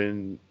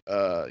happened,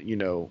 I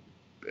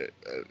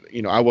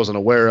wasn't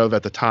aware of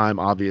at the time,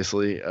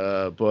 obviously,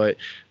 but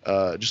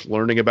just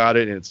learning about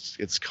it, and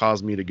it's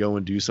caused me to go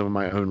and do some of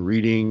my own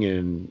reading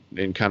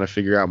and kind of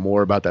figure out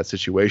more about that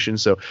situation.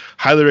 So,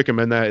 highly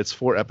recommend that. It's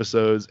 4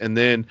 episodes, and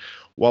then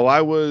while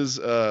I was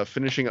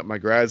finishing up my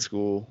grad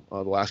school the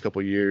last couple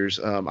of years,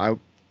 I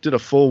did a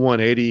full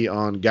 180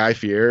 on Guy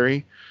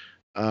Fieri.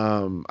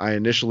 I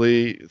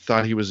initially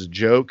thought he was a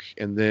joke,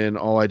 and then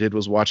all I did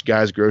was watch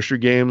Guy's grocery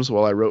games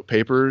while I wrote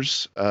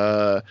papers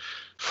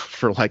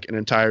for like an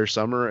entire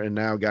summer. And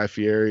now Guy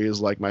Fieri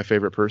is like my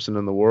favorite person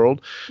in the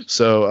world.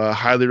 So,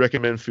 highly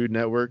recommend Food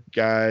Network,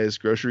 Guy's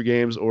grocery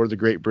games, or The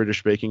Great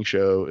British Baking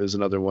Show is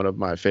another one of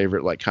my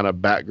favorite, like kind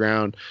of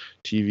background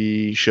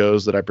TV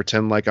shows that I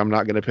pretend like I'm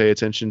not going to pay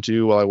attention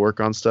to while I work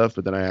on stuff,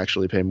 but then I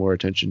actually pay more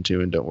attention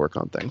to and don't work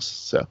on things.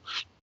 So,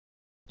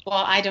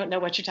 Well, I don't know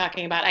what you're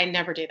talking about. I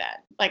never do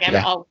that. Like I'm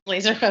yeah. all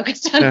laser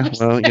focused on Yeah, other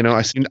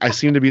well, stuff. I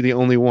seem to be the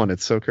only one.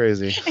 It's so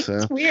crazy. So,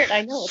 It's weird.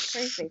 I know it's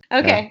crazy. yeah,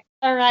 Okay.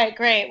 All right.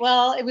 Great.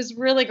 Well, it was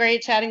really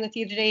great chatting with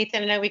you today,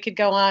 Ethan. I know we could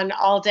go on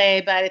all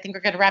day, but I think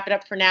we're going to wrap it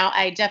up for now.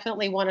 I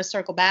definitely want to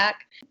circle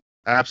back.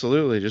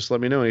 absolutely. Just let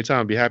me know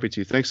anytime. I'd be happy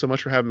to. Thanks so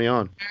much for having me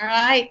on. All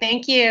right.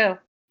 Thank you.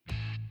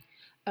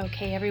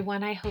 Okay,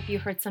 everyone, I hope you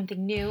heard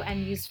something new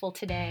and useful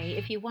today.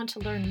 If you want to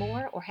learn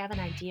more or have an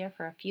idea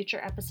for a future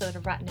episode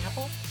of Rotten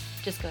Apples,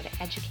 just go to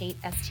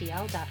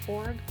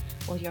educatestl.org,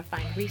 where you'll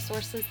find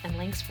resources and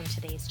links from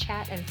today's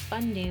chat and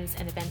fun news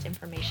and event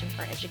information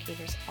for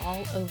educators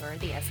all over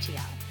the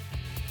STL.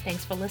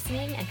 Thanks for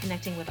listening and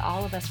connecting with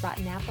all of us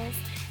Rotten Apples,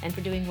 and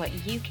for doing what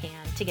you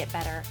can to get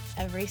better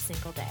every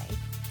single day.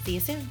 See you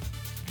soon.